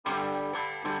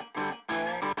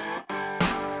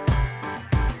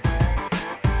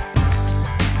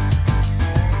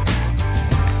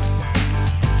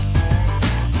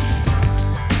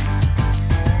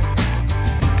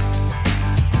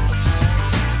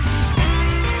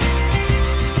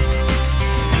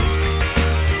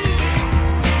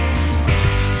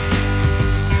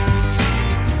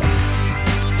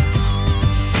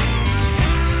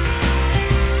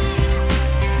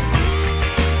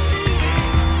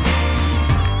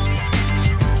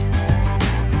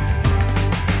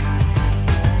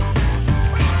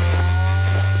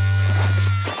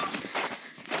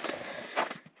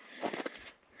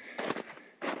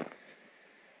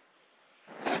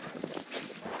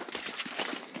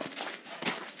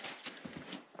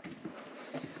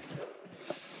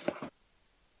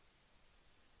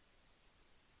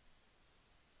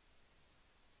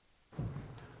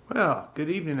Well, good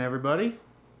evening, everybody.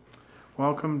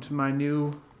 Welcome to my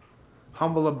new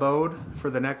humble abode for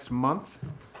the next month.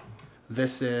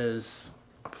 This is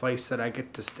a place that I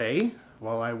get to stay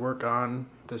while I work on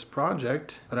this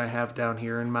project that I have down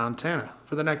here in Montana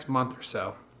for the next month or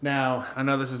so. Now, I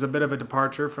know this is a bit of a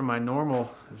departure from my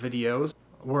normal videos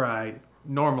where I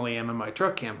normally am in my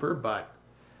truck camper, but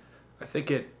I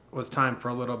think it was time for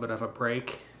a little bit of a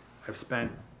break. I've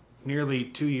spent nearly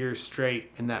 2 years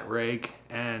straight in that rig,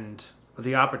 and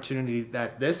the opportunity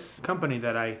that this company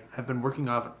that I have been working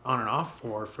on and off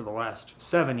for the last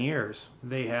 7 years,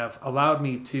 they have allowed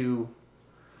me to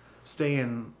stay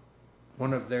in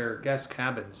one of their guest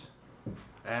cabins,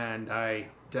 and I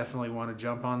definitely want to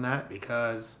jump on that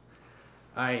because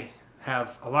I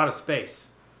have a lot of space.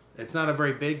 It's not a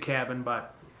very big cabin,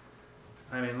 but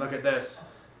I mean, look at this.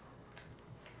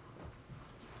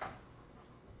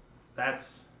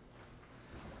 That's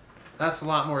a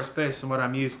lot more space than what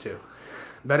I'm used to.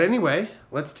 But anyway,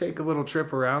 let's take a little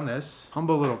trip around this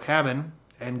humble little cabin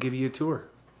and give you a tour.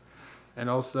 And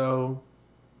also,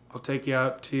 I'll take you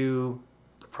out to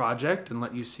the project and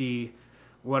let you see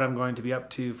what I'm going to be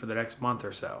up to for the next month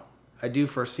or so. I do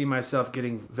foresee myself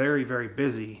getting very, very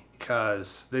busy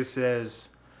because this is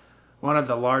one of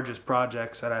the largest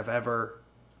projects that I've ever,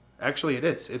 actually it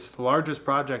is. It's the largest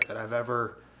project that I've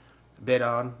ever bid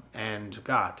on and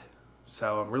got.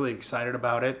 So I'm really excited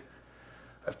about it.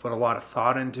 I've put a lot of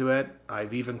thought into it.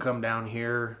 I've even come down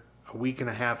here a week and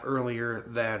a half earlier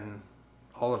than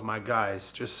all of my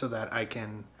guys just so that I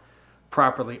can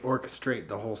properly orchestrate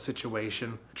the whole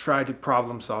situation. Try to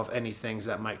problem solve any things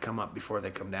that might come up before they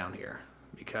come down here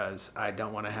because I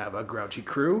don't want to have a grouchy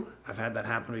crew. I've had that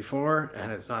happen before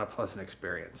and it's not a pleasant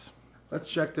experience. Let's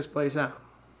check this place out.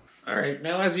 All right,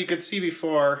 now as you could see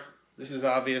before, this is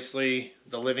obviously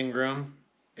the living room.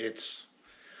 It's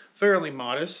fairly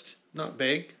modest, not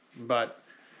big, but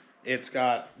it's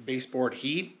got baseboard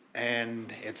heat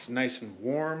and it's nice and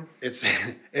warm.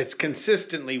 It's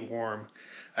consistently warm.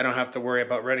 I don't have to worry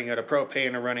about running out of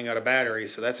propane or running out of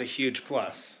batteries, so that's a huge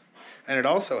plus. And it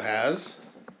also has,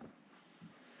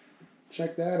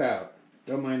 check that out.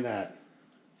 Don't mind that.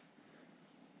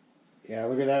 Yeah,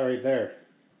 look at that right there.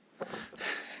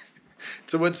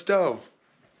 It's a wood stove.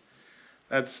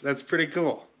 That's pretty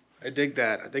cool. I dig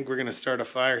that. I think we're gonna start a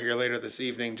fire here later this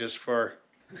evening just for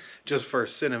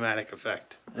cinematic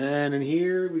effect. And in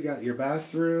here we got your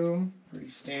bathroom, pretty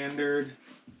standard.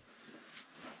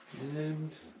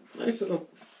 And nice little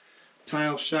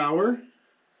tile shower.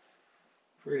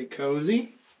 Pretty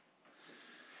cozy.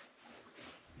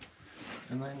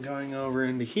 And then going over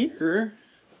into here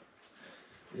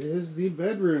is the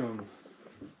bedroom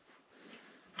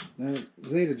that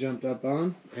Zeta jumped up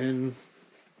on and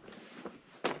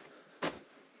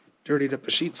dirtied up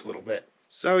the sheets a little bit.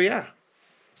 So yeah,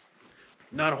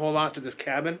 not a whole lot to this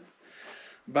cabin,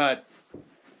 but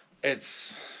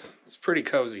it's pretty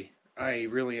cozy. I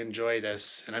really enjoy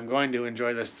this, and I'm going to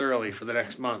enjoy this thoroughly for the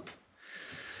next month.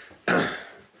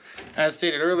 As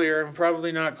stated earlier, I'm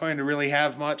probably not going to really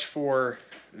have much for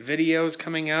videos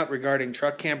coming out regarding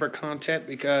truck camper content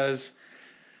because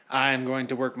I'm going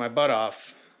to work my butt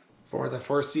off for the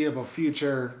foreseeable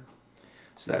future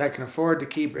so that I can afford to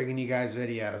keep bringing you guys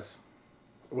videos.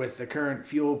 With the current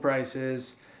fuel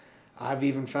prices, I've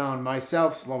even found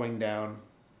myself slowing down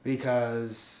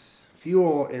because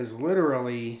fuel is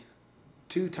literally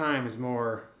 2 times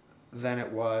more than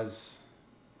it was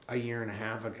a year and a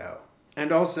half ago.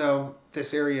 And also,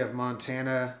 this area of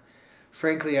Montana,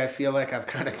 frankly, I feel like I've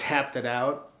kind of tapped it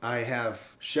out. I have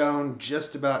shown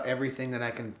just about everything that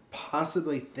I can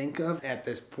possibly think of at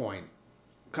this point.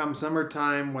 Come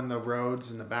summertime, when the roads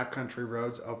and the backcountry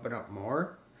roads open up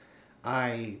more,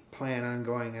 I plan on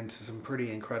going into some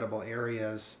pretty incredible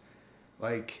areas,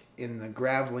 like in the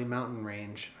gravelly mountain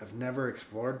range. I've never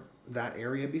explored that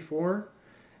area before,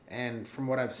 and from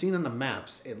what I've seen on the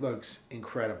maps, it looks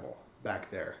incredible back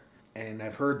there. And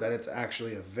I've heard that it's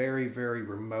actually a very, very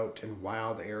remote and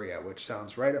wild area, which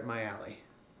sounds right up my alley.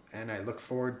 And I look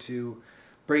forward to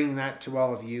bringing that to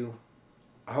all of you.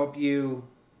 I hope you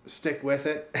stick with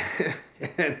it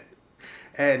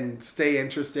and stay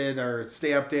interested or stay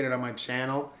updated on my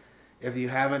channel. If you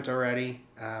haven't already,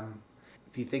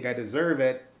 if you think I deserve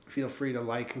it, feel free to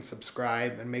like and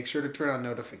subscribe and make sure to turn on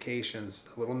notifications,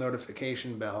 the little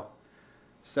notification bell.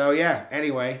 So yeah,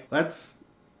 anyway, let's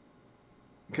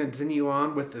continue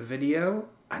on with the video.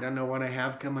 I don't know what I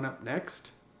have coming up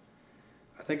next.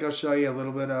 I think I'll show you a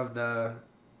little bit of the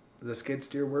skid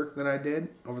steer work that I did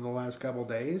over the last couple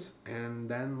days, and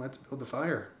then let's build the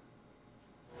fire.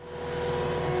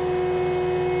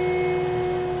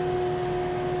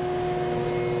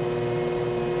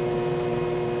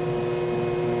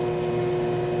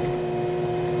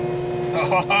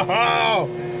 Oh,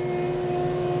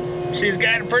 she's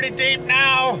getting pretty deep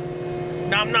now.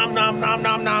 Nom nom nom nom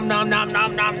nom nom nom nom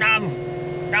nom nom nom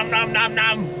nom nom nom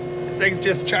nom. This thing's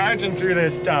just charging through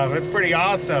this stuff. It's pretty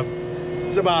awesome.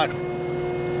 It's about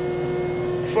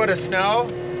a foot of snow.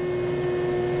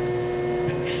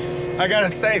 I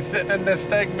gotta say, sitting in this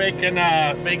thing making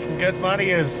good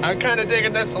money I'm kind of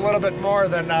digging this a little bit more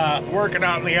than working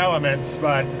out in the elements,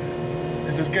 but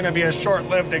this is gonna be a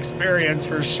short-lived experience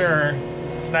for sure.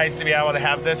 It's nice to be able to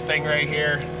have this thing right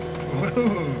here.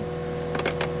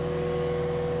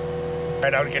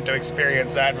 I don't get to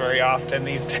experience that very often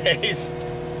these days.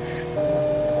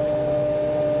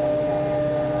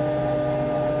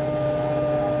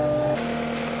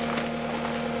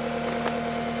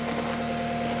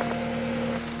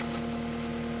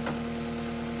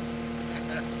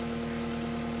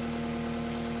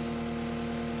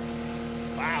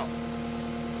 Wow.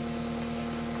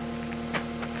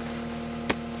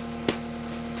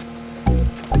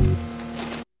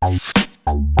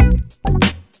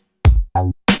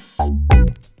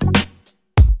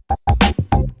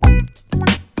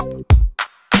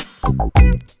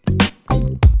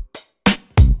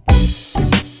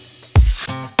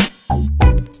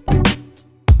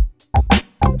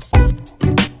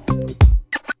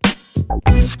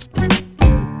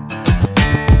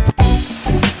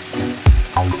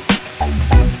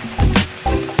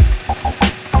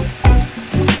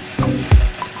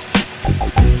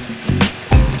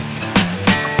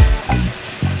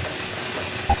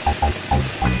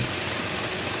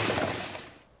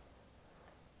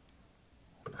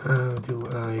 How do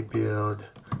I build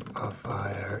a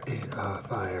fire in a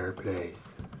fireplace?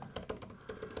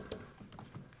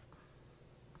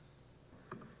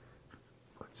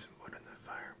 Put some wood in the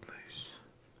fireplace,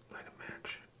 light a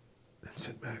match, then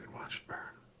sit back and watch it burn.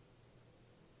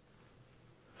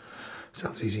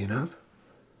 Sounds easy enough.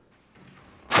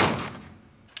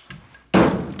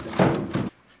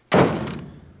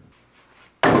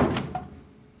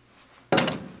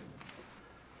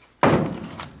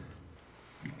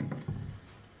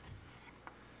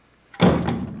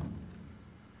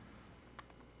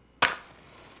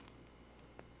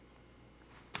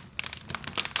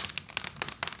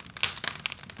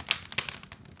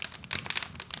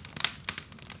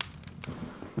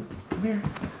 Come here.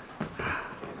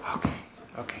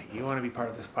 Okay, you want to be part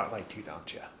of the spotlight too,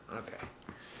 don't you?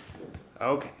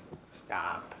 Okay,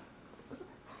 stop.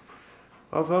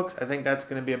 Well, folks, I think that's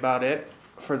going to be about it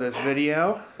for this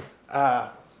video.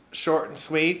 Short and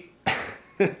sweet.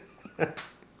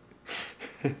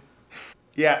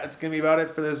 Yeah, it's going to be about it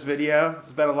for this video.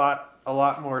 It's been a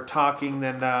lot more talking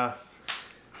than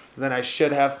I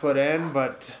should have put in,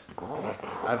 but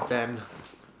I've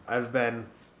been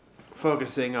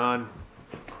focusing on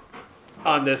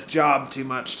this job too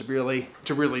much to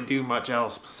really do much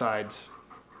else besides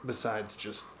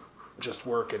just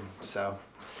working. So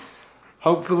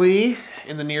hopefully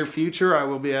in the near future I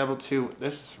will be able to.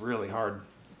 This is really hard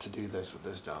to do this with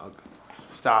this dog.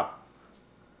 Stop.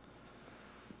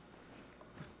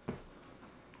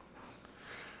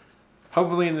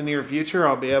 Hopefully in the near future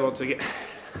I'll be able to get.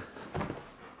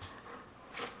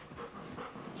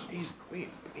 Jeez, wait,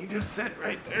 he just sat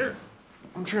right there.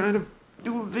 I'm trying to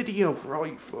do a video for all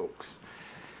you folks.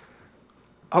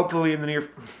 Hopefully in the near...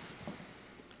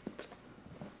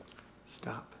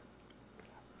 Stop.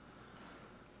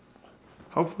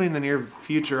 Hopefully in the near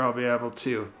future I'll be able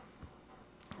to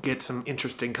get some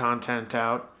interesting content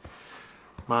out.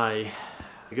 My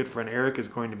good friend Eric is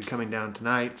going to be coming down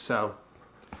tonight, so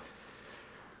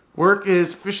work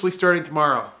is officially starting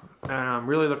tomorrow, and I'm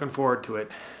really looking forward to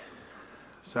it.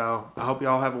 So I hope you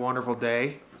all have a wonderful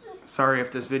day. Sorry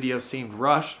if this video seemed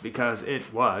rushed, because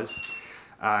it was.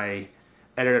 I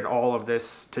edited all of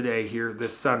this today here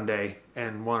this Sunday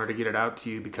and wanted to get it out to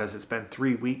you because it's been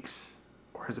 3 weeks,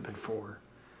 or has it been 4,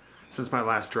 since my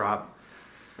last drop.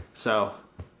 So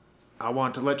I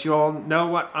want to let you all know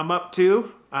what I'm up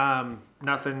to.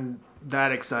 Nothing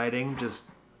that exciting, just,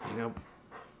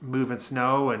 moving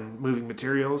snow and moving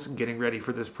materials and getting ready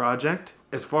for this project.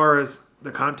 As far as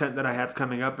the content that I have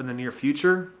coming up in the near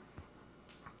future,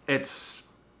 it's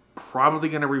probably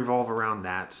going to revolve around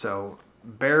that. So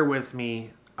bear with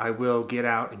me. I will get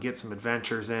out and get some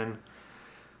adventures in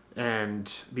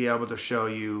and be able to show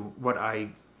you what I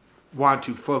want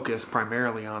to focus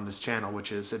primarily on this channel,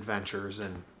 which is adventures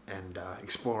and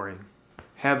exploring.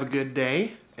 Have a good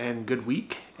day and good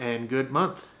week and good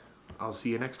month. I'll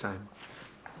see you next time.